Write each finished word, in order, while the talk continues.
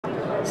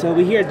So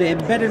we're here at the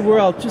Embedded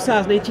World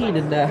 2018,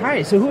 and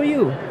hi, so who are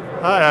you?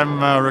 Hi,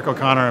 I'm Rick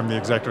O'Connor. I'm the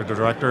Executive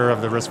Director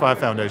of the RISC-V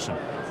Foundation.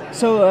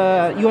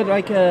 So you are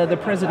like the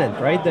president,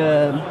 right?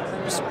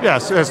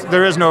 Yes,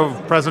 there is no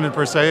president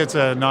per se. It's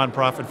a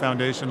non-profit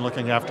foundation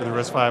looking after the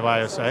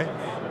RISC-V ISA.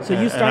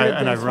 So you started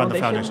and I this run the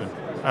foundation?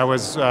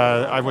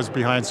 foundation. I was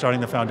behind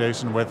starting the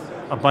foundation with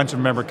a bunch of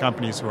member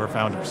companies who are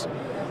founders.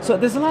 So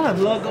there's a lot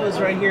of logos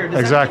right here.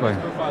 Exactly.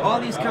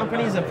 All these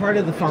companies are part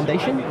of the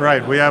foundation?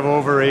 Right. We have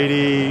over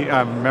 80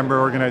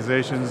 member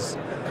organizations,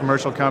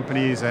 commercial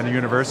companies, and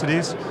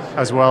universities,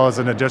 as well as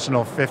an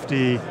additional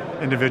 50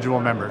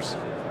 individual members.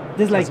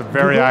 There's like it's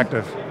very Google,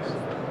 active.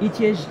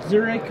 ETH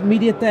Zurich,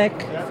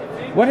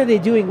 MediaTek. What are they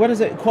doing? What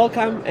is it?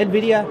 Qualcomm,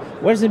 NVIDIA?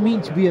 What does it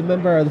mean to be a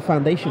member of the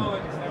foundation?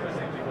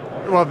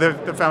 Well,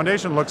 the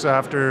foundation looks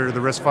after the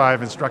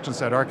RISC-V instruction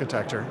set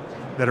architecture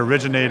that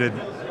originated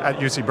at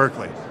UC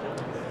Berkeley.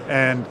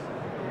 And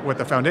what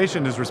the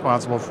foundation is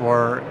responsible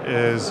for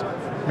is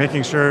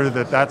making sure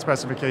that that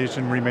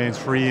specification remains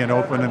free and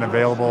open and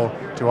available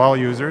to all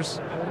users.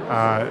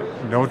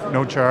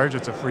 No charge,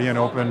 it's a free and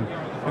open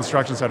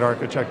instruction set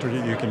architecture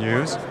that you can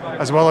use,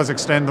 as well as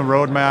extend the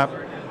roadmap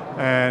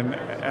and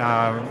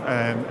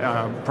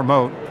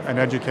promote and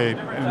educate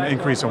and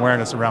increase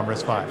awareness around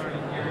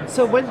RISC-V.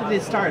 So when did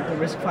it start, the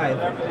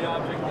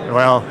RISC-V?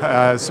 Well,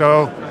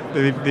 so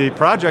the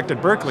project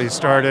at Berkeley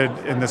started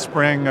in the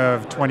spring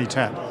of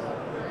 2010.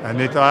 And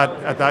they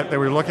thought they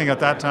were looking at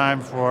that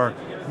time for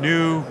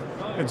new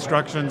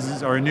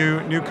instructions or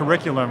new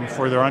curriculum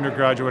for their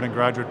undergraduate and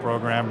graduate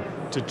program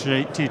to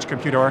teach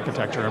computer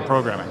architecture and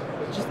programming.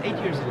 Just 8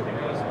 years ago.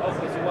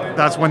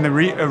 That's when the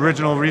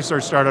original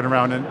research started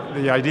around, and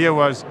the idea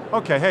was,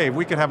 okay, hey,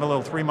 we could have a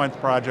little 3-month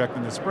project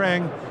in the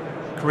spring,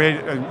 create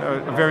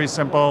a very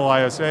simple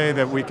ISA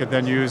that we could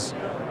then use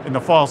in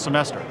the fall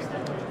semester.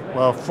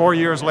 Well, 4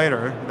 years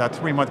later, that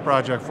 3-month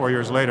project 4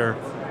 years later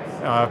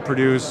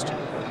produced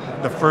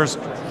the first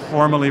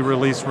formally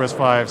released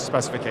RISC-V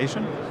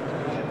specification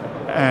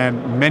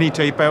and many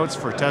tape outs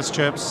for test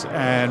chips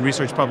and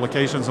research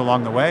publications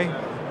along the way,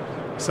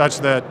 such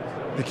that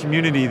the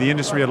community, the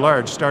industry at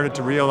large, started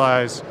to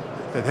realize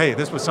that, hey,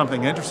 this was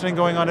something interesting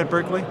going on at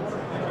Berkeley,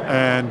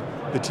 and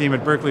the team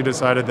at Berkeley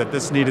decided that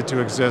this needed to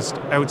exist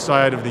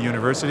outside of the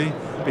university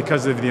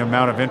because of the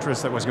amount of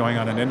interest that was going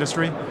on in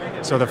industry.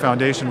 So the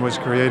foundation was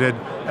created,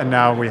 and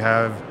now we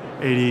have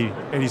 80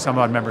 some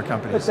odd member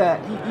companies.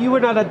 But you were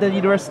not at the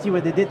university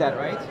when they did that,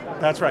 right?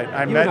 That's right.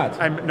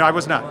 No, I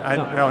was not.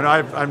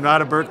 I'm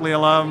not a Berkeley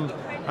alum.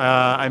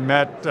 I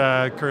met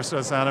Kirsta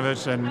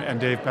Sanovich and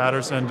Dave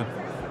Patterson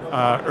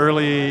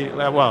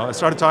I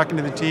started talking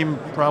to the team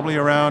probably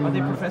around... Are they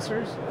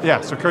professors?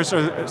 Yeah, so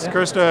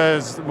Kirsta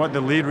is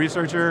the lead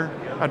researcher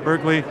at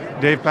Berkeley.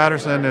 Dave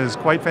Patterson is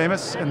quite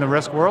famous in the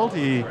RISC world.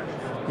 He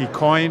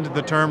coined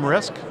the term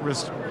RISC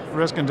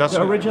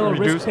industrial... The original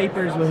RISC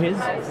papers were his?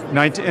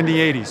 In the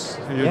 80s.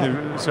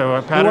 Yeah. So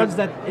the ones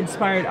that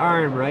inspired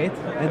ARM, right?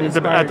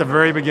 At the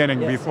very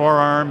beginning, yes. Before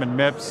ARM and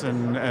MIPS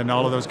and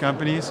all of those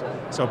companies.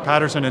 So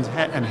Patterson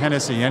and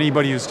Hennessy,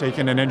 anybody who's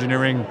taken an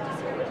engineering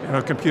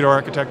computer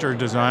architecture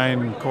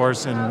design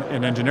course in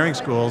engineering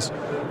schools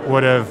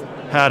would have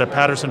had a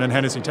Patterson and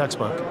Hennessy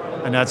textbook.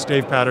 And that's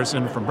Dave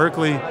Patterson from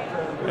Berkeley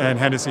and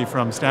Hennessy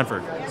from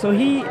Stanford. So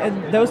he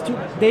and those two,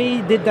 they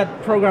did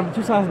that program in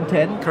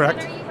 2010?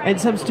 Correct. And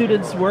some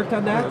students worked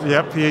on that?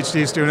 Yep,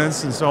 PhD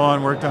students and so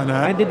on worked on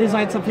that. And they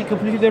designed something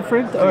completely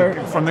different, or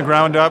from the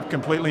ground up,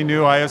 completely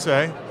new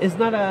ISA. It's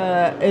not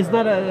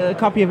a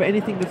copy of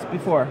anything that's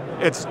before.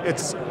 It's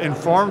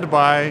informed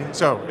by,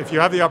 so if you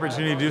have the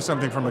opportunity to do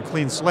something from a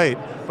clean slate,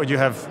 but you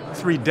have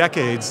 3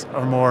 decades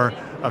or more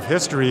of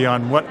history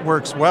on what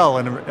works well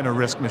in a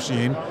RISC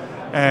machine,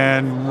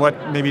 and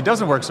what maybe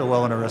doesn't work so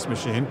well in a RISC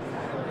machine,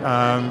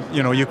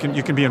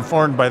 you can be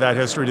informed by that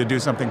history to do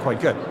something quite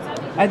good.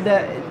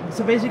 And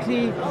so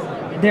basically,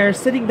 they're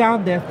sitting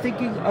down, they're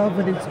thinking of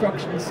an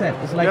instruction set.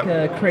 It's like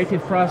a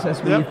creative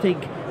process where you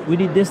think, we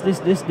need this,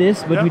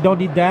 but we don't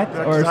need that,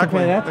 or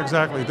something like that?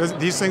 Exactly.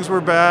 These things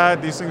were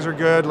bad, these things are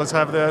good, let's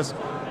have this.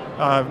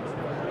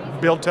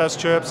 Build test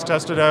chips,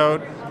 test it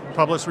out,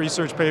 publish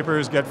research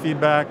papers, get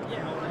feedback,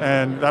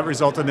 and that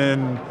resulted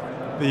in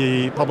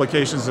the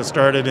publications that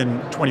started in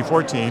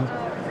 2014,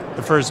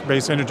 the first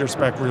base integer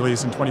spec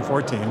release in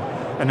 2014,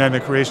 and then the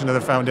creation of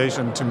the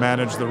foundation to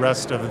manage the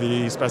rest of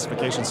the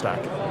specification stack.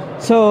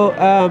 So,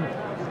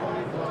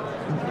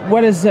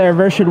 what is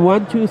version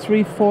 1, 2,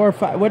 3, 4,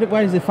 5? What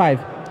is it 5?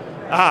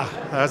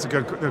 That's a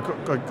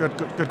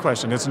good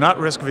question. It's not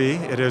RISC-V,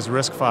 it is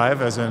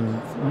RISC-V, as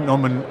in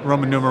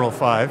Roman numeral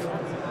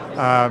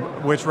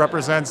 5, which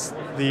represents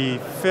the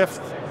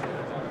 5th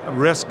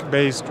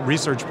RISC-based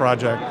research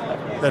project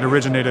that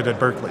originated at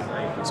Berkeley.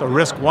 So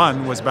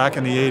RISC-1 was back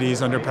in the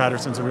 80s under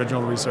Patterson's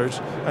original research,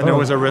 and there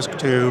was a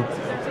RISC-2.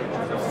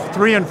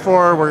 3 and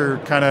 4 were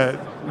kind of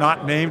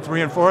not named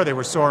 3 and 4, they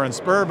were SOAR and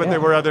SPUR, but they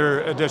were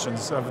other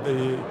editions of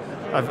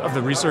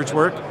the research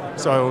work.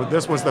 So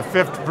this was the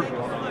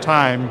 5th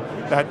time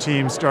that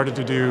team started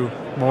to do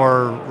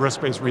more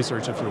RISC-based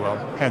research, if you will,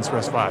 hence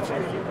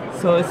RISC-V.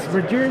 So it's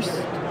reduced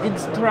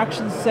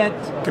instruction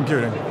set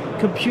computing.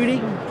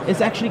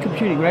 It's actually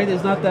computing, right?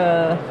 It's not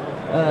the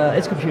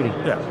it's computing.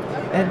 Yeah.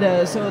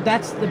 And so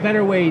that's the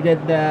better way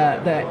than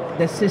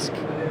the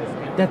CISC.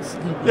 That's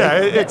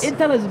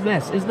Intel is a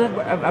mess. It's not.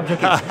 I'm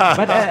joking.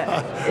 But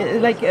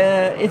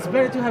it's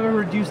better to have a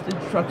reduced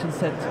instruction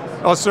set.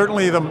 Oh,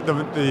 certainly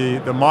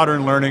the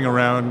modern learning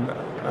around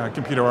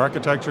computer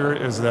architecture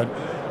is that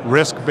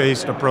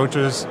RISC-based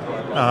approaches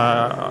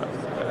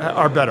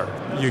are better.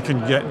 You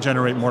can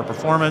generate more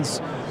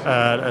performance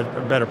at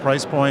a better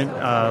price point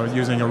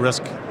using a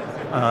RISC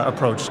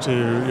approach to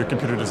your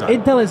computer design.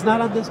 Intel is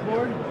not on this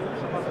board?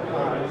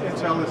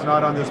 Intel is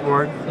not on this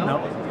board.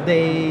 No.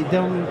 They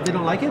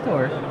don't like it,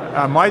 or?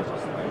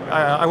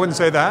 I wouldn't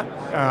say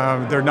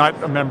that. They're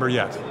not a member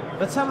yet.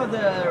 But some of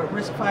the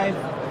RISC-V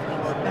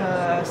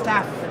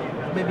staff,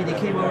 maybe they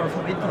came over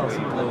from Intel.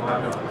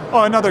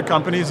 Oh, and other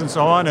companies and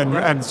so on,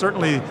 and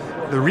certainly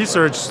the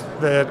research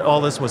that all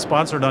this was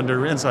sponsored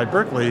under inside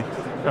Berkeley.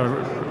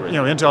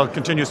 Intel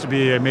continues to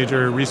be a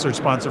major research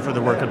sponsor for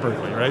the work at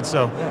Berkeley, right?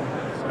 So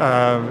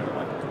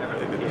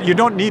you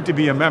don't need to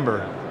be a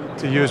member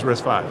to use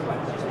RISC-V,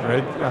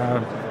 right?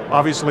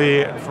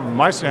 Obviously, from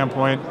my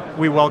standpoint,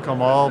 we welcome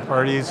all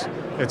parties.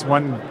 It's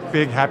one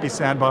big happy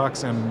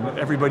sandbox, and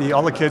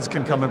all the kids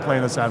can come and play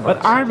in the sandbox.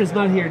 But ARM is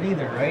not here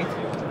neither, right?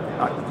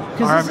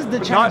 Because this is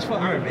the challenge for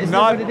ARM. Isn't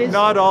that what it is?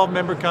 Not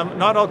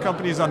all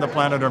companies on the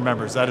planet are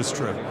members. That is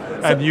true.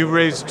 And you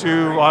raised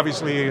two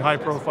obviously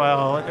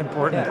high-profile,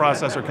 important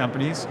processor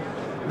companies.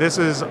 This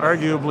is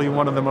arguably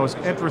one of the most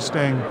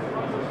interesting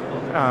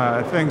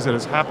things that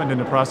has happened in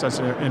the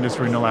processor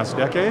industry in the last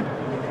decade,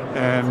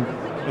 and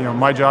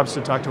my job is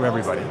to talk to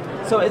everybody.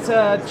 So it's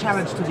a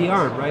challenge to the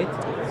ARM, right?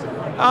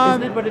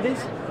 Isn't it what it is?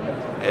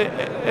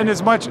 And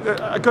as much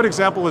a good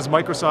example is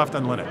Microsoft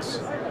and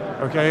Linux.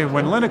 Okay,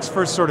 when Linux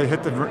first sort of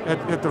hit the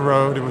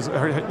road, it was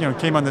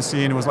came on the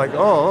scene. It was like,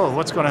 oh,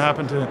 what's going to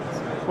happen to?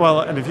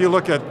 Well, and if you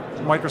look at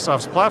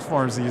Microsoft's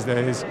platforms these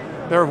days,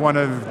 they're one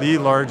of the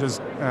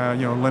largest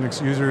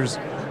Linux users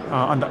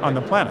on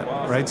the planet,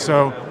 right?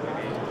 So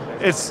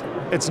it's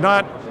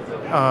not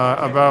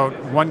about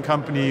one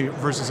company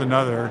versus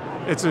another.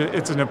 It's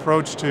an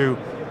approach to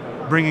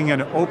bringing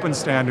an open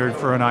standard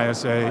for an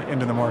ISA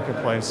into the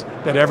marketplace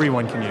that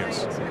everyone can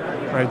use,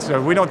 right? So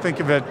we don't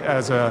think of it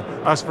as a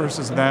us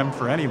versus them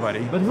for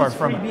anybody. But who's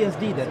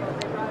FreeBSD then?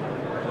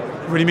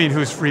 What do you mean,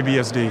 who's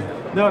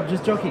FreeBSD? No, I'm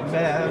just joking.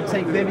 I'm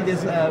saying maybe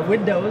there's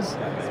Windows,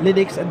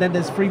 Linux, and then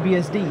there's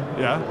FreeBSD.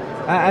 Yeah.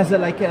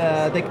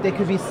 There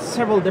could be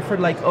several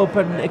different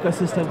open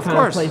ecosystem kind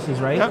of places,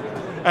 right? Yeah.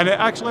 And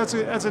actually,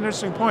 that's an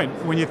interesting point.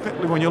 When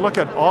you look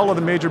at all of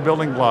the major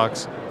building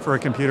blocks for a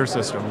computer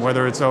system,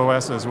 whether it's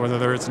OSs,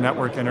 whether it's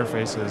network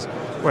interfaces,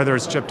 whether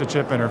it's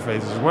chip-to-chip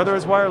interfaces, whether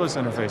it's wireless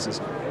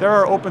interfaces, there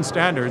are open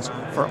standards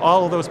for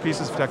all of those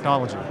pieces of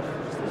technology.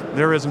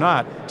 There is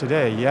not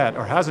today yet,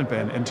 or hasn't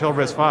been until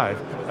RISC-V,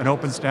 an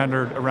open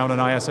standard around an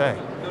ISA.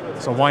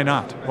 So why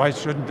not? Why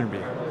shouldn't there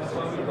be?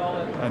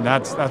 And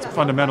that's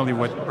fundamentally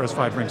what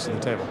RISC-V brings to the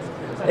table.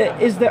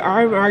 Is the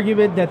ARM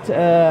argument that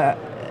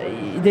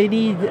they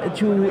need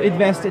to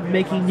invest in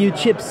making new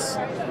chips,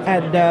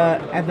 and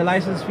the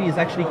license fee is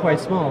actually quite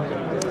small?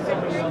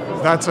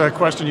 That's a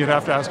question you'd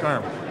have to ask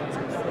ARM.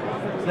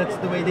 That's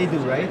the way they do,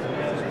 right?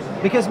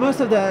 Because most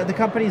of the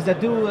companies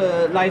that do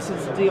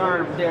license the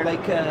ARM, they're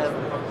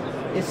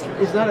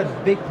it's not a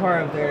big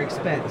part of their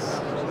expense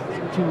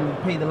to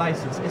pay the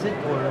license, is it?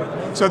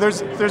 Or so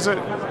there's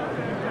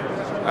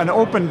an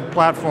open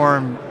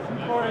platform,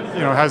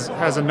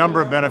 has a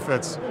number of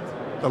benefits.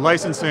 The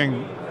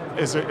licensing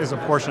is a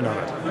portion of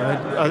it,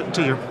 right?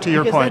 To your point.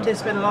 Because then they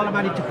spend a lot of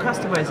money to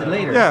customize it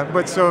later. Yeah,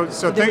 but so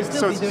they would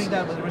still be doing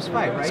that with RISC-V,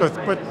 right? So,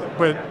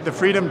 but the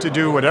freedom to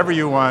do whatever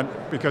you want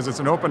because it's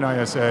an open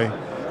ISA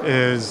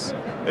is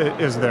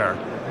there,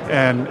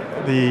 and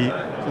the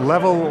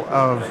level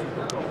of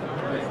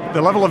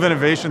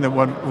innovation that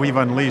we've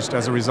unleashed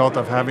as a result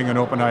of having an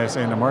open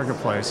ISA in the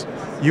marketplace.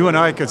 You and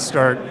I could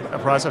start a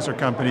processor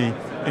company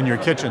in your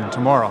kitchen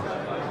tomorrow.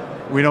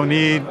 We don't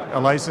need a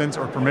license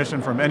or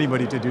permission from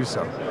anybody to do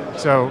so.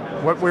 So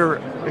what we're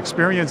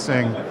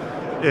experiencing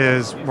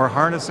is we're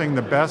harnessing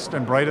the best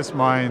and brightest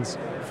minds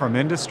from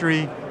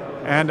industry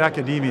and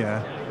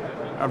academia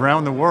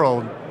around the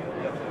world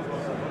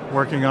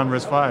working on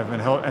RISC-V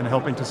and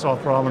helping to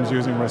solve problems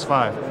using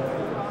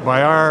RISC-V.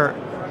 By our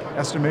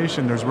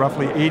estimation, there's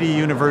roughly 80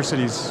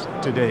 universities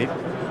to date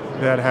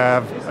that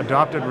have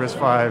adopted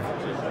RISC-V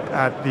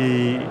at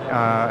the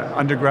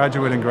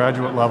undergraduate and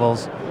graduate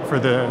levels for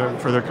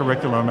their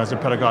curriculum as a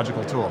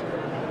pedagogical tool,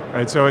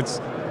 right? So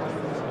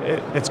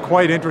it's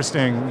quite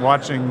interesting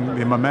watching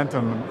the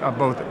momentum of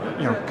both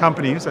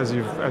companies, as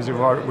we've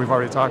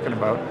already talking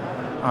about,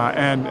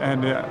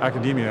 and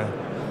academia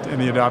in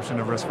the adoption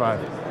of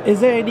RISC-V. Is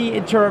there any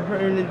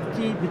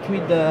interoperability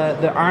between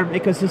the ARM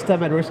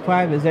ecosystem and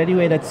RISC-V? Is there any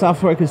way that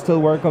software can still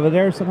work over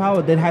there somehow,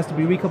 or that has to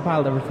be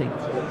recompiled everything?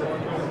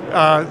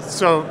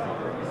 So,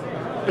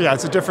 yeah,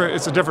 it's a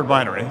different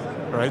binary.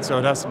 right? So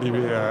it has to be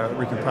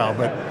recompiled.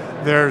 But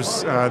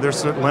there's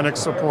Linux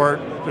support.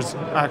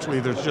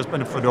 There's just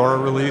been a Fedora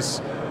release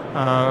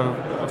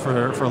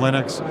for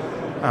Linux.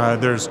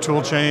 There's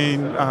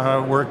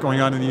toolchain work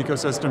going on in the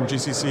ecosystem,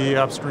 GCC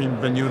upstream,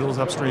 Benoodles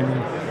upstream,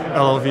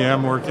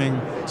 LLVM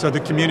working. So the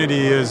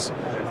community is,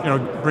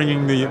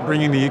 bringing the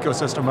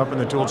ecosystem up and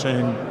the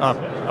toolchain up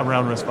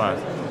around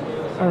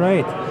RISC-V. All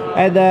right,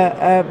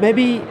 and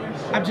maybe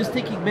I'm just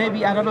thinking,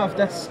 maybe I don't know if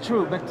that's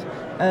true, but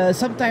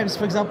sometimes,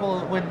 for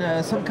example,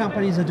 when some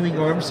companies are doing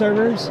ARM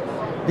servers,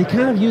 they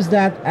kind of use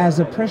that as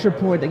a pressure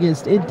point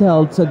against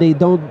Intel, so they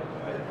don't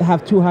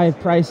have too high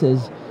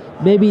prices.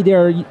 Maybe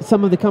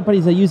some of the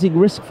companies are using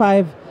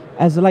RISC-V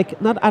as I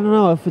don't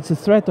know if it's a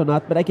threat or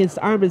not, but against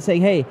ARM and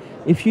saying, hey,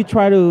 if you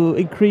try to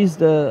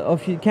increase or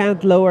if you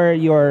can't lower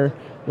your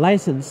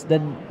license,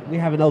 then we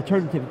have an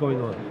alternative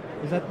going on.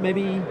 Is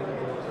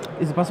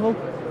it possible?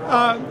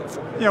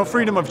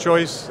 Freedom of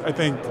choice, I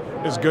think,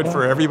 is good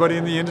for everybody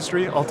in the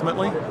industry,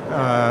 ultimately.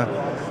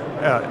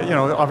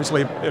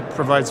 Obviously it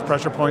provides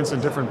pressure points in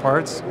different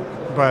parts,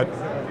 but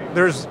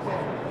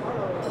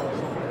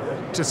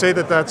to say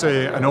that that's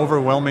an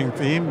overwhelming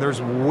theme,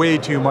 there's way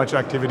too much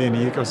activity in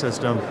the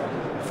ecosystem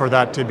for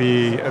that to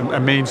be a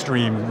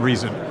mainstream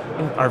reason.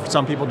 Are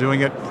some people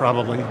doing it?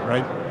 Probably,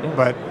 right?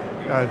 But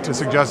to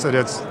suggest that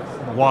it's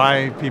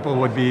why people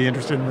would be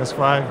interested in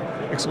RISC-V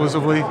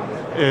exclusively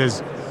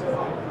is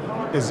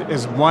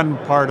one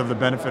part of the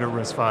benefit of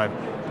RISC-V.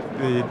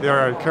 There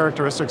are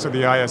characteristics of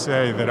the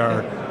ISA that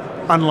are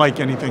unlike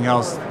anything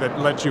else that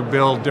let you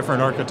build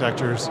different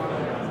architectures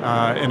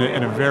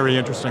in a very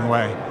interesting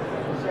way,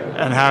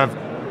 and have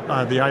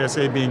the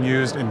ISA being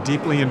used in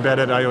deeply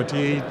embedded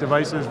IoT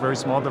devices, very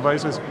small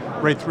devices,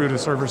 right through to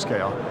server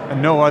scale.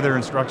 And no other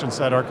instruction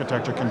set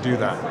architecture can do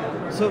that.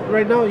 So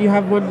right now you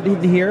have one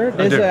in here.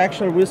 There's an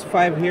actual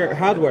RISC-V here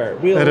hardware.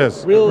 Real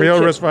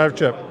RISC-V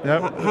chip.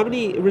 Yep. How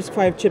many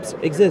RISC-V chips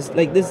exist?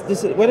 Like this.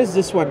 What is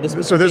this one?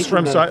 So this is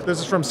from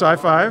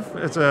Sci-Fi.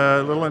 It's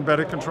a little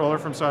embedded controller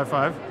from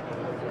Sci-Fi,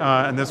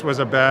 and this was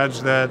a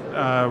badge that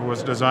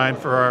was designed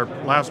for our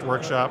last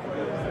workshop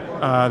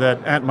that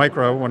Ant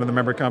Micro, one of the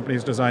member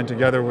companies, designed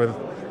together with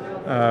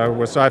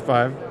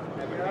Sci-Fi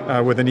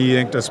with an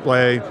e-ink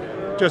display,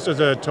 just as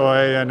a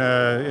toy and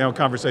a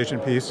conversation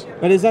piece.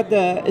 But is that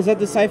the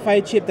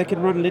Sci-Fi chip that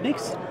can run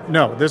Linux?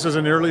 No, this is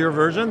an earlier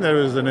version. There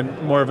is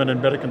more of an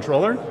embedded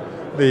controller.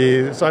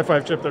 The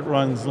Sci-Fi chip that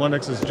runs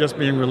Linux is just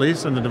being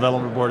released, and the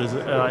development board is,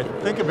 I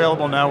think,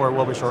 available now, or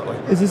will be shortly.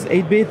 Is this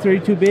 8-bit,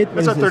 32-bit?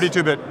 It's a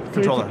 32-bit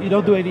controller. You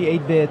don't do any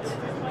 8-bit?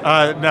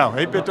 No,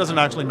 8-bit doesn't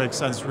actually make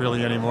sense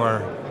really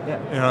anymore.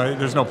 Yeah.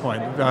 There's no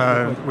point.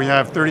 We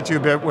have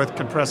 32-bit with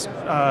compressed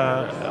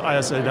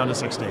ISA down to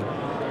 16.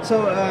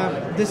 So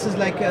this is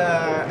like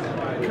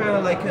kind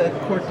of like a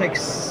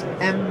Cortex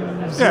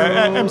M0.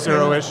 Yeah,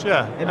 M0-ish.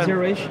 Yeah,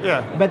 M0-ish.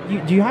 Yeah. But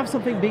do you have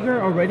something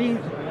bigger already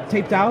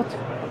taped out?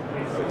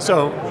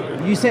 So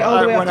you say all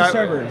the way up to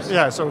servers.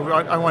 Yeah. So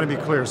I want to be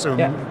clear. So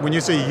when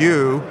you say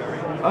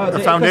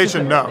the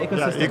foundation,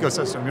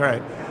 ecosystem. You're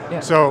right. Yeah.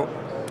 So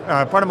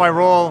part of my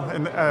role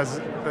as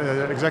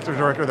executive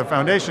director of the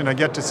foundation, I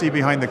get to see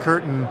behind the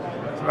curtain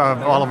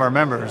of all of our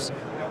members.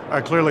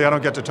 Clearly, I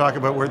don't get to talk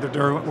about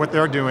what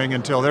they're doing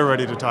until they're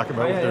ready to talk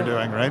about what they're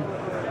doing, right?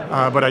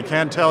 But I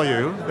can tell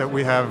you that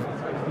we have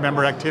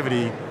member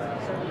activity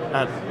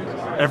at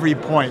every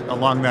point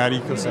along that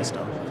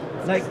ecosystem.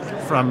 Like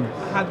from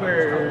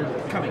hardware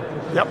coming.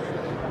 Yep.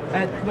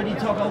 And when you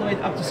talk all the way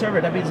up to server,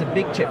 that means a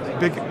big chip.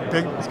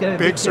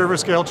 Big server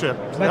scale chip.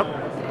 But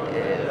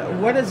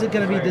what is it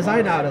going to be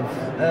designed out of?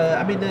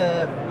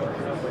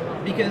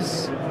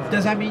 Because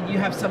does that mean you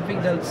have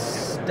something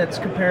that's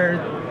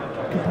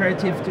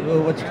comparative to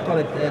what you call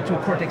it, to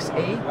a Cortex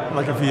A?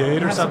 Like a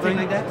V8 or something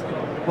like that?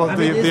 Well,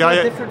 it's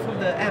not different from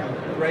the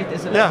M, right?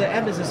 The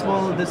M is a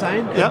small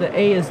design, and the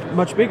A is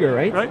much bigger,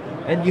 right? Right.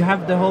 And you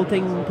have the whole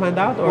thing planned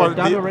out or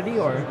done already,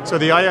 or? So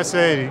the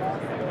ISA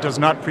does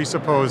not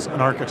presuppose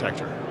an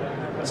architecture.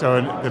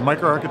 So the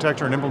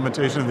microarchitecture and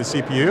implementation of the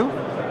CPU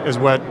is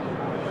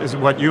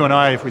what you and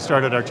I, if we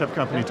started our chip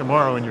company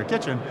tomorrow in your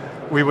kitchen,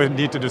 we would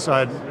need to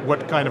decide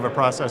what kind of a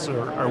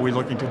processor are we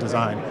looking to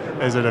design.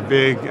 Is it a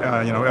big,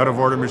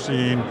 out-of-order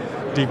machine,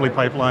 deeply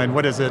pipelined?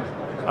 What is it?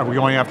 Are we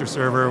going after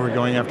server? Are we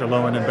going after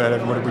low-end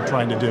embedded? What are we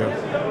trying to do?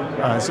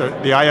 So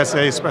the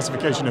ISA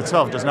specification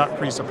itself does not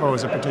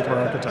presuppose a particular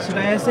architecture. So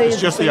the ISA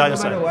is just the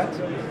ISA. No matter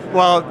what?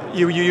 Well,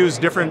 you use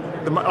different.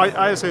 The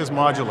ISA is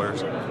modular.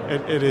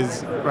 It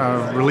is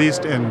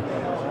released in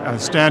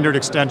standard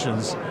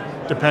extensions,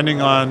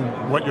 depending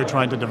on what you're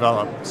trying to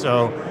develop.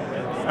 So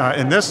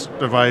in this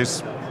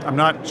device, I'm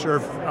not sure,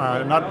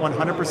 not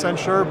 100%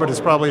 sure, but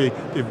it's probably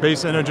the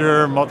base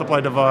integer,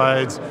 multiply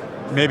divides,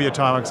 maybe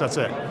atomics, that's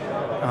it.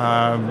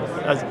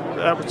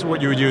 That's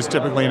what you would use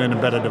typically in an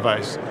embedded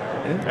device.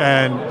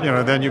 And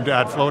then you'd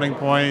add floating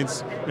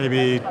points,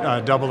 maybe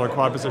double or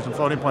quad position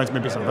floating points,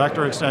 maybe some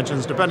vector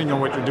extensions, depending on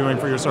what you're doing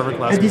for your server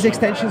class. And these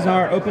extensions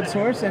are open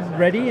source and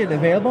ready and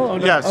available, or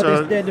yeah,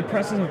 so they're in the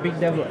process of being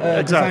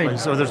exactly. designed?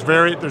 So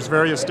there's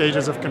various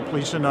stages of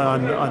completion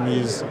on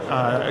these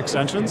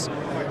extensions.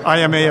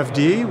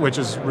 IMAFD, which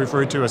is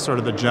referred to as sort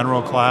of the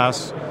general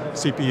class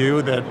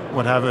CPU that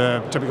would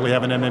typically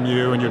have an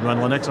MMU and you'd run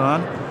Linux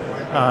on.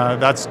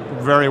 That's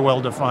very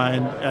well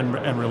defined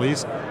and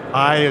released.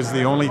 I is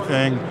the only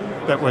thing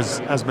that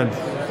has been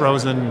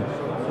frozen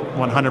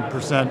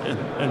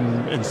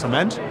 100% in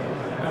cement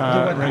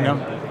right now.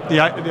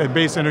 The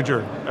base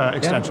integer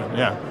extension,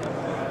 yeah.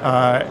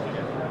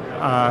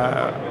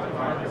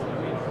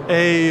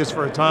 A is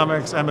for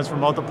atomics, M is for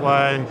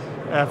multiply,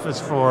 F is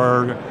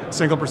for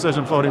single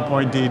precision floating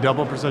point, D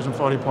double precision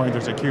floating point,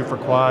 there's a Q for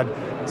quad.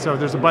 So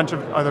there's a bunch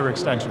of other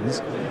extensions.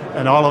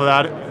 And all of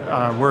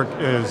that work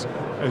is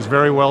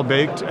very well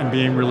baked and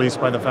being released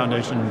by the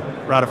foundation,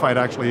 ratified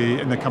actually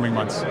in the coming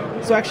months.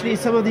 So actually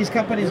some of these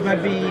companies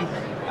might be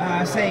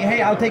saying,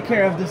 hey, I'll take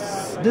care of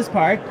this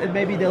part, and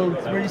maybe they'll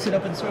release it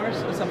open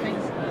source or something?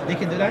 They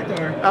can do that?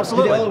 Or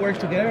absolutely. Do they all work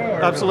together?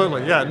 Or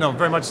absolutely, yeah, no,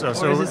 very much so.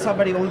 Or is it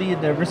somebody only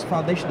in the RISC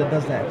Foundation that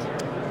does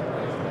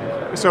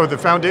that? So the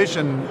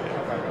foundation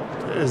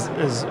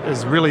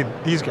is really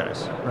these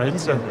guys, right?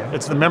 So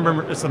it's the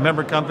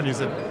member companies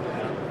that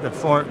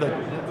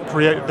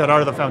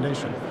are the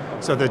foundation.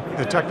 So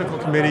the technical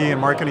committee and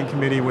marketing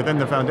committee within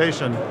the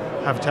foundation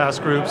have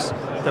task groups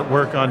that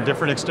work on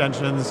different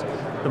extensions.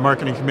 The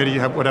marketing committee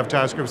would have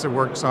task groups that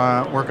work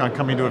on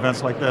coming to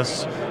events like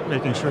this,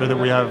 making sure that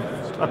we have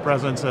a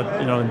presence at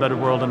Embedded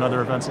World and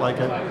other events like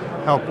it,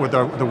 help with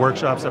the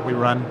workshops that we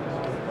run.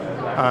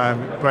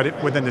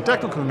 But within the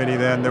technical committee,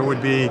 then there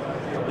would be,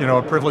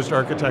 a privileged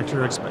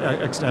architecture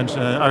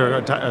extension or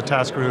a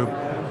task group.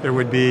 There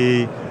would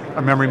be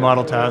a memory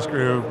model task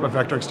group, a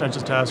vector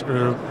extensions task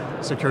group,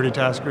 security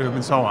task group,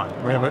 and so on.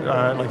 We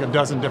have like a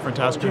dozen different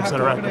task groups that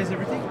are active. Do you have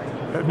to organize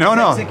everything?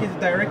 No. Executive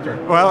director.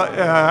 Well,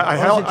 I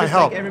help.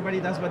 Like everybody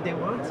does what they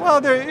want.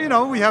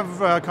 Well, we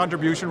have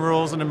contribution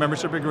rules and a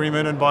membership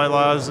agreement and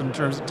bylaws in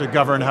terms to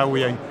govern how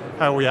we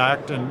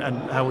act and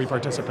how we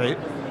participate.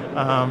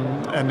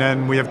 And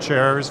then we have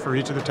chairs for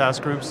each of the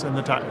task groups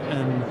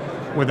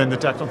within the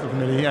technical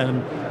committee.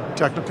 And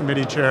technical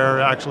committee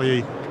chair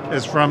actually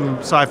is from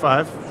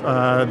Sci5,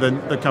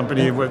 the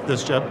company with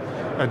this chip,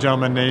 a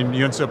gentleman named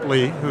Yunsuk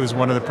Lee, who's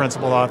one of the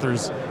principal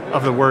authors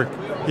of the work.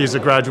 He's a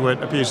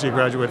PhD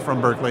graduate from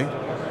Berkeley,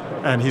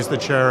 and he's the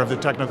chair of the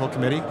technical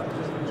committee.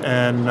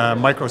 And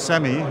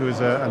Microsemi, who's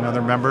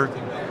another member,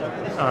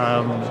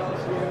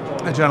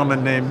 a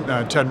gentleman named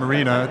Ted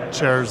Marina,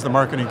 chairs the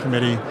marketing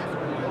committee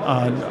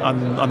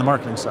on the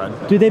marketing side.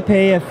 Do they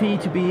pay a fee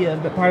to be a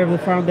part of the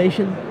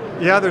foundation?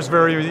 Yeah, there's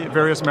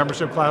various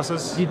membership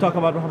classes. Do you talk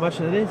about how much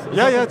it is?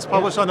 Yeah, it's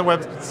published on the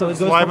web. So it it's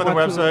goes live on the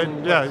from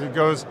website. Yeah, it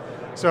goes.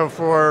 So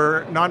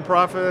for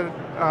nonprofit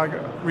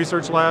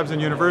research labs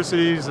and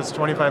universities, it's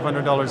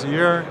 $2,500 a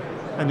year,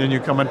 and then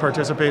you come and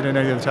participate in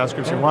any of the task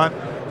groups you want.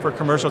 For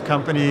commercial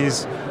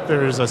companies,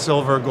 there's a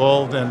silver,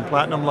 gold, and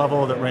platinum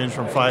level that range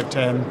from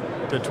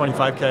 $5,10 to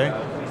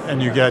 $25K. And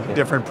you get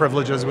different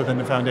privileges within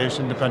the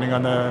foundation depending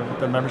on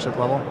the membership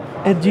level.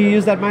 And do you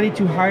use that money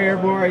to hire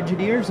more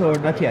engineers or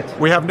not yet?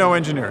 We have no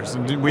engineers,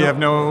 and we have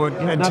no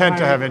intent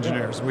to have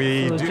engineers.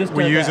 We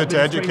use it to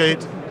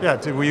educate.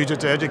 Yeah, we use it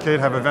to educate,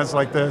 have events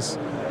like this,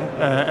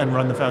 and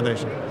run the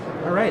foundation.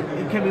 All right.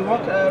 Can we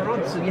walk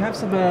around? So you have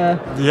some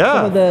of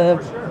the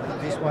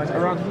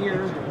around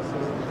here.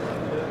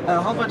 A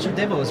whole bunch of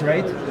demos,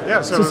 right?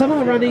 Yeah. So some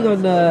are running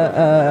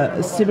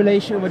on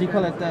simulation, what do you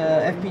call it,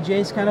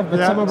 FPGAs kind of,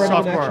 but some are running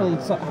on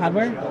actual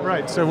hardware.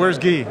 Right. So where's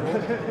Guy?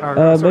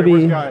 Maybe.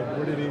 Where's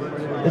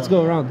Guy? Let's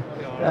go around.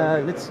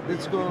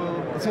 Let's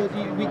go. So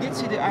we did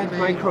see the Ant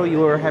Micro. You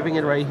were having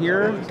it right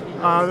here.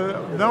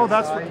 No,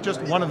 that's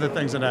just one of the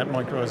things that Ant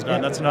Micro has done.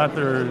 That's not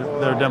their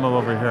demo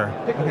over here.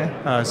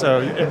 Okay.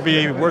 So it'd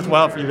be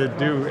worthwhile for you to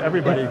do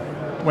everybody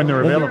when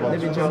they're available.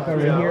 Let me jump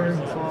over here.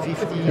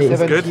 50,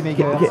 70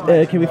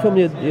 megahertz. Can we film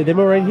your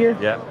demo right here?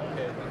 Yeah.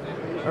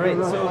 All right.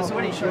 So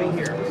what are you showing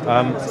here?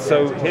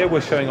 So here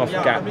we're showing off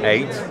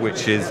GAP8,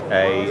 which is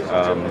a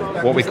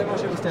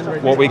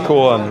what we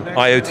call an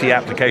IoT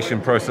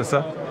application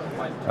processor.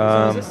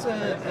 So is this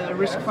a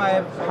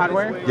RISC-V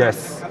hardware?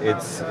 Yes,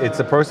 it's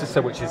a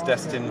processor which is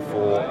destined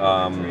for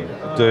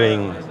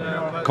doing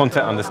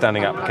content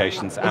understanding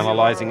applications,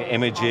 analyzing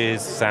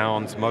images,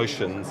 sounds,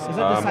 motions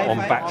on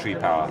battery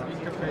power.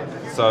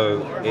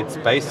 So it's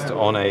based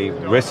on a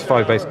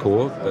RISC-V based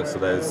core. So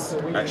there's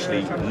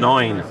actually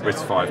 9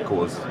 RISC-V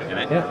cores in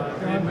it.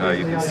 Yeah.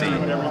 You can see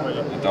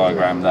the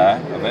diagram there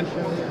of it.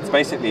 It's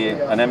basically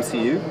an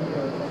MCU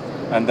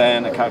and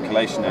then a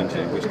calculation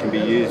engine, which can be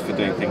used for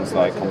doing things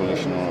like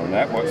convolutional neural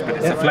networks, but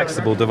it's a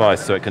flexible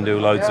device, so it can do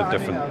loads of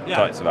different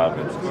types of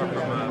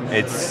algorithms.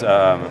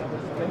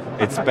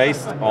 It's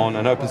based on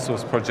an open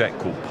source project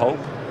called Pulp,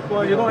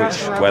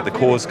 where the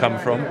cores come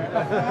from.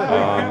 But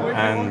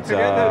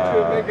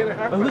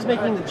who's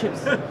making the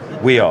chips?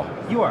 We are.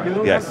 You are?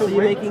 Yes. So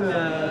you're making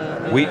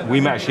the...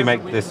 We actually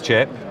make this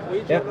chip.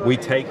 Yep. We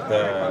take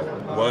the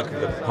work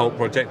of the whole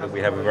project that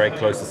we have a very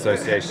close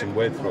association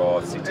with through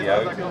our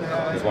CTO,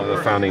 who's one of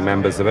the founding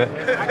members of it,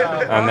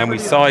 and then we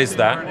size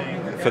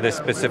that for this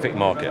specific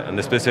market. And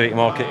the specific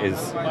market is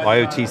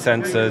IoT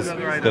sensors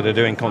that are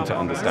doing content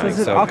understanding. So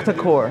this is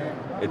octa-core.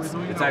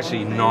 It's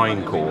actually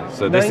 9 core.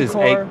 So this is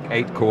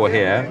 8 core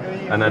here,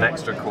 and an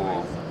extra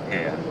core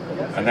here.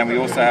 And then we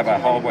also have a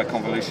hardware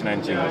convolution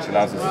engine which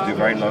allows us to do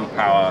very low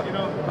power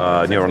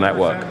neural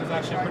network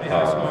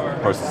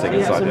processing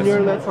inside some this.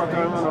 neural network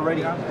going on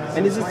already.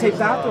 And is it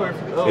taped out or?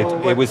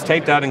 It was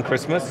taped out in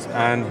Christmas,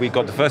 and we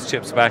got the first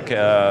chips back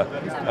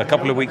a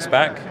couple of weeks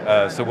back.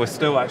 So we're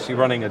still actually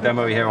running a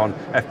demo here on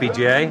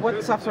FPGA.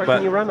 What software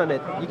can you run on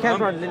it? You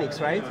can't run Linux,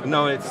 right?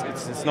 No,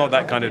 it's not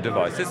that kind of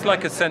device. It's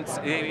like a sense.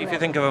 If you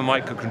think of a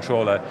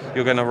microcontroller,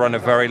 you're going to run a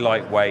very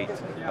lightweight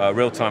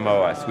real-time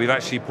OS. We've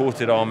actually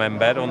ported ARM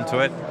Mbed onto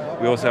it.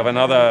 We also have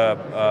another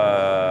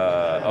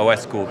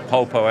OS called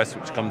Pulp OS,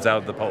 which comes out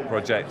of the Pulp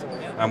project,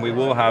 and we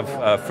will have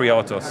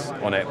FreeRTOS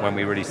on it when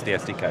we release the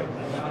SDK.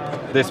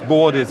 This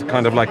board is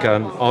kind of like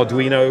an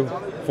Arduino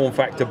form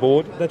factor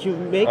board that you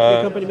make,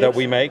 the company makes? That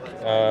we make,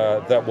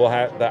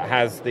 that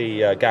has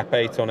the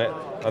GAP8 on it,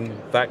 and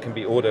that can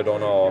be ordered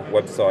on our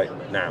website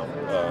now.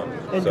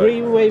 And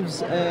Greenwave's,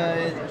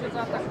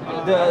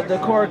 the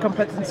core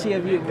competency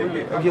of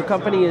your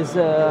company is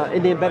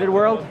in the embedded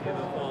world?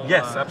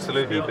 Yes,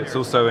 absolutely, but it's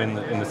also in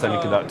the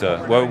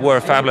semiconductor. We're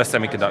a fabless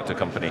semiconductor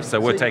company, so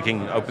we're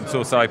taking open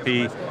source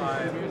IP,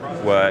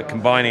 we're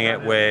combining it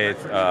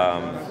with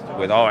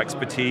our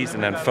expertise,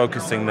 and then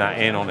focusing that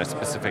in on a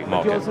specific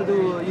market. You also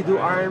do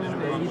ARM,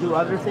 and you do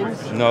other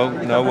things? No,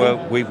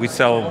 we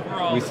sell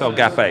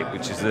GAP8,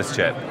 which is this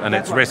chip, and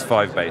it's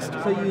RISC-V based.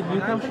 So you're a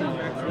new company?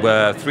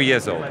 We're 3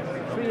 years old.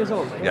 3 years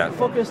old. Yeah.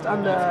 Focused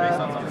on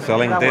the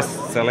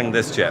selling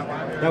this chip.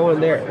 That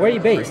one there. Where are you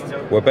based?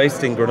 We're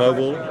based in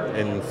Grenoble,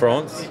 in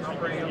France,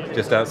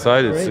 just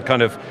outside. It's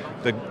kind of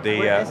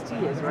where ST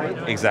is, right?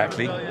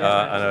 Exactly,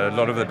 and a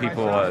lot of the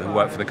people who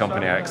work for the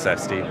company are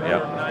ex-ST.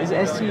 Yeah. Is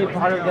ST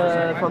part of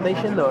the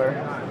foundation, or?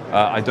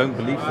 I don't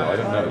believe so. I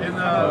don't know.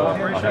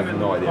 I have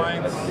no idea.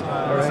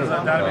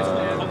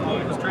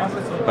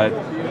 But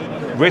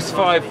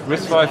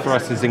RISC-V for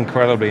us is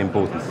incredibly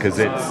important because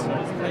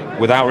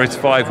without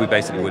RISC-V we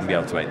basically wouldn't be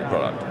able to make the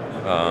product.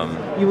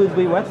 You would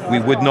be what? We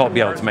would not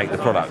be able to make the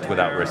product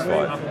without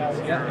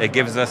RISC-V. It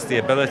gives us the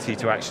ability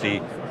to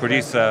actually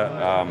produce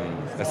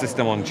a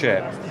system on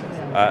chip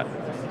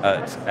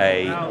at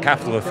a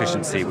capital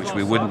efficiency which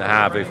we wouldn't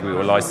have if we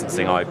were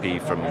licensing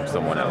IP from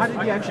someone else. How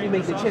did you actually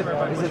make the chip?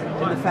 Is it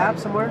in the fab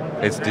somewhere?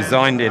 It's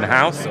designed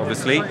in-house,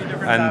 obviously,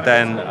 and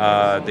then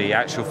the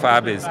actual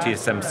fab is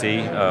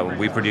TSMC.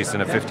 We produce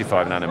in a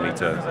 55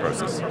 nanometer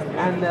process.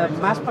 And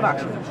mass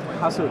production,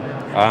 how soon?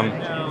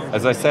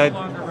 As I said,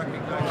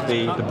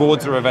 the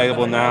boards are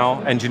available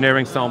now.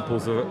 Engineering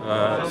samples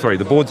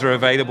the boards are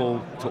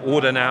available to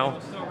order now.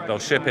 They'll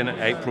ship in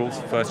April,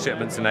 first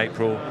shipments in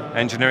April.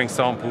 Engineering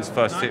samples,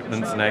 first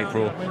shipments in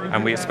April,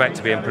 and we expect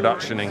to be in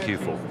production in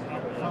Q4.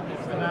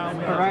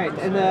 All right,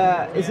 and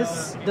is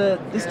this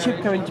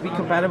chip going to be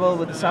compatible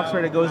with the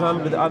software that goes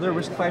on with other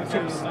RISC-V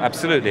chips?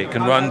 Absolutely, it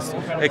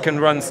can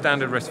run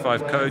standard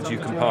RISC-V code. You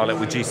compile it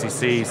with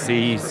GCC,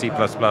 C, C++.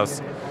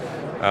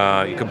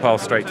 You compile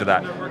straight to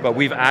that. But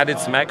we've added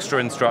some extra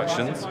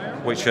instructions,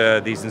 which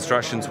are these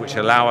instructions which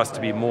allow us to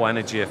be more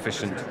energy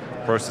efficient,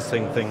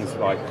 processing things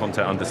like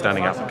content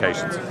understanding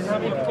applications. How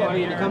many people are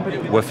in the company?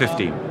 We're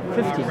 15.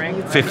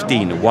 15?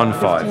 15.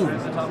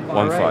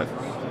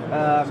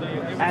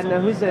 And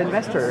who's the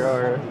investor?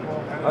 Or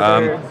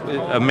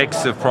a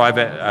mix of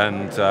private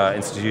and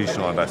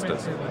institutional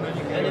investors.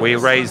 We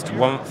raised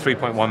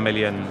 3.1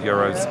 million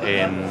euros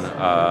in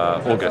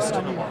August.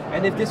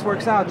 And if this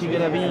works out, you're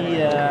going to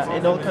be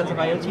in all kinds of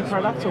IoT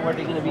products, or where are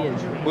they going to be in?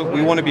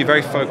 We want to be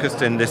very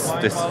focused in this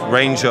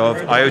range of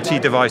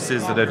IoT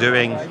devices that are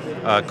doing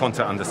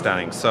content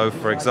understanding. So,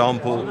 for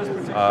example,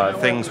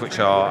 things which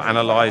are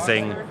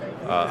analyzing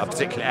a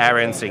particular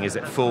area and seeing is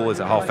it full, is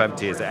it half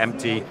empty, is it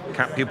empty,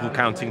 people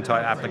counting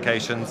type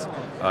applications,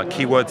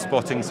 keyword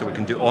spotting, so we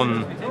can do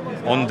on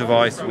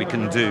device, we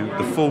can do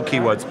the full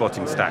keyword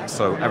spotting stack.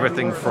 So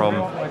everything from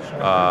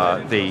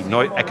the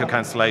echo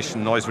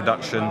cancellation, noise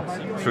reduction,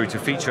 through to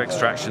feature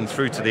extraction,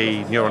 through to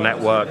the neural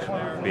network,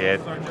 be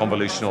it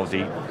convolutional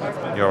deep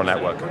neural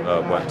network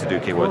work to do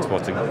keyword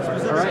spotting. All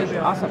right,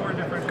 awesome.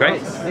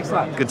 Great. Thanks a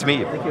lot. Good to meet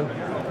you. Thank you.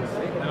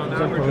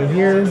 Jump over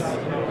here.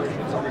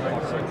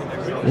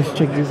 Let's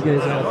check these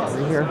guys out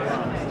over here.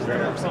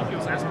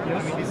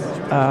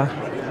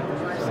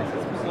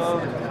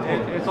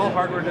 It's all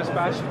hardware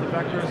dispatch. The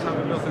vectors have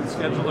a built-in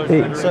scheduler to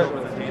iterate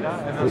over the data,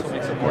 and that's what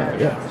makes it work.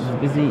 Yeah,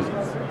 this is busy.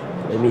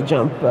 Let me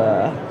jump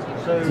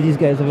to these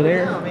guys over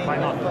there.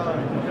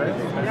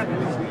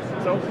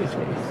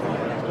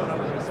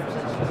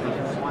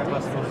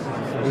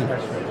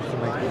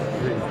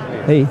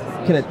 Hey,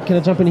 can I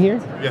jump in here?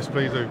 Yes,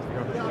 please do.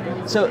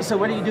 So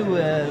what do you do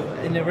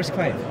in the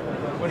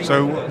RISC-V?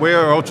 So we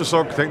are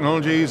Ultrasoc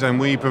Technologies, and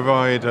we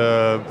provide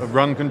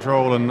run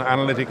control and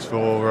analytics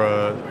for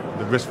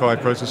the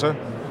RISC-V processor.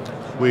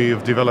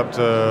 We've developed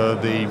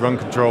the run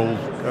control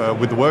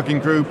with the working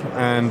group,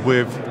 and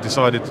we've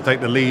decided to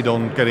take the lead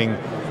on getting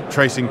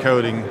tracing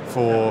coding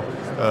for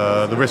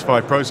the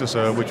RISC-V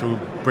processor, which will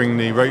bring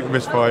the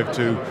RISC-V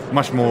to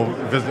much more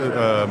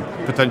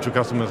potential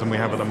customers than we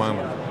have at the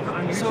moment.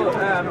 So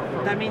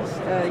that means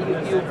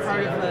you're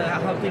part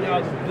of helping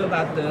out build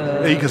out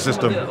the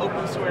ecosystem, the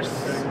open source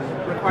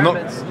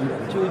requirements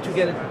to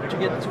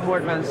get to more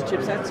advanced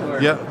chipsets,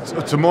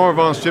 or to more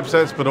advanced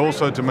chipsets, but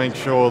also to make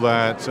sure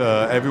that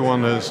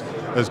everyone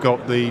has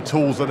got the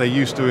tools that they're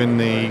used to in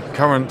the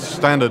current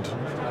standard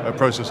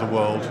processor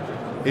world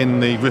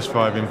in the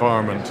RISC-V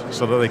environment,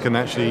 so that they can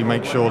actually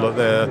make sure that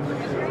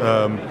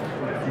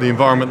the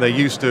environment they're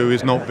used to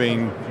is not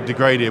being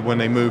degraded when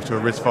they move to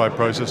a RISC-V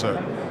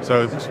processor.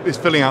 So it's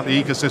filling out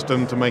the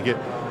ecosystem to make it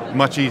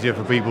much easier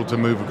for people to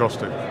move across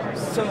to.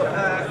 So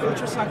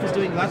Ultrasoc is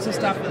doing lots of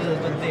stuff with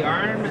the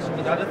ARM and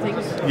with other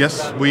things?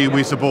 Yes,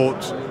 we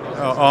support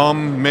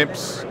ARM,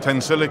 MIPS,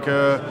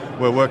 Tensilica.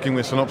 We're working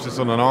with Synopsys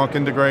on an ARC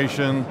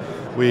integration.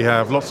 We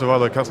have lots of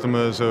other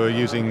customers who are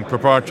using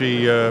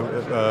proprietary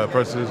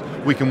processors.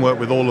 We can work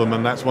with all of them,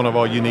 and that's one of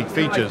our unique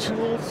features.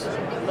 Tools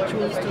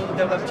to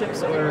develop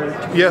chips, or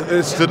yeah,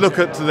 it's to look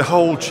at the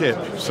whole chip.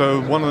 So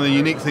one of the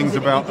unique things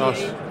about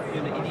us,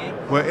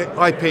 we're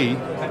IP.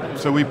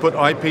 So we put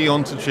IP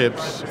onto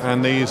chips,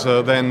 and these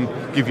then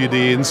give you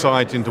the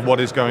insight into what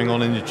is going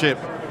on in your chip,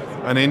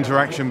 an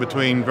interaction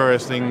between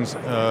various things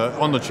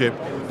on the chip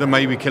that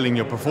may be killing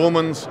your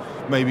performance,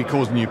 maybe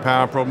causing you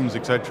power problems,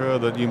 etc.,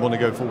 that you want to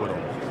go forward on.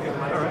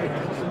 All right.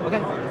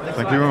 Okay.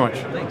 Thank you very much.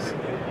 Thanks.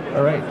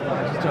 All right.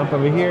 Just jump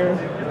over here.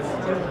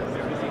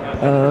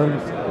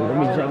 Let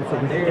me jump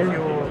from there.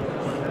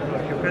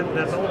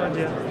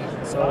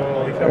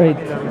 All right.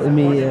 Let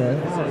me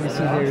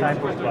see there.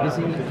 You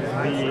see?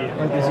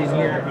 You see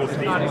here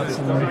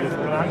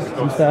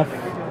some stuff.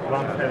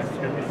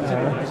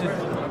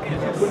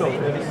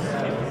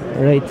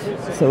 All right.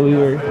 So we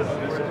were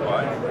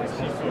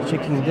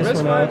checking this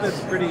one out.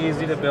 It's pretty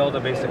easy to build a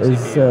basic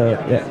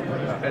CPU. Yeah.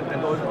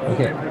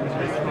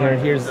 Okay.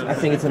 Here's, I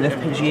think it's an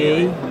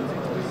FPGA.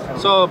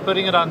 So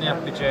putting it on the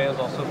FPGA is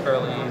also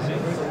fairly easy.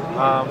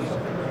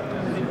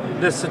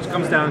 This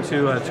comes down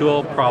to a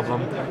tool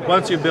problem.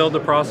 Once you build the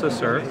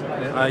processor,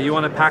 you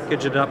want to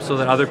package it up so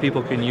that other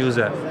people can use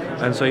it.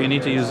 And so you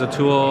need to use a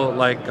tool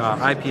like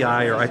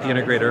IPI or IP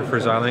Integrator for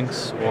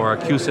Xilinx, or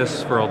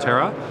QSys for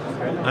Altera.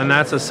 And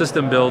that's a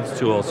system build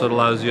tool, so it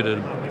allows you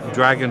to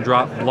drag and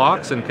drop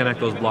blocks and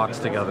connect those blocks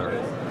together.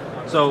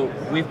 So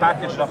we've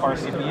packaged up our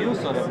CPU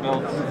so that it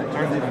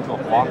turns it into a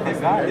block like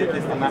that,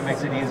 and that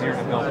makes it easier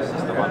to build a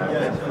system on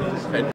it.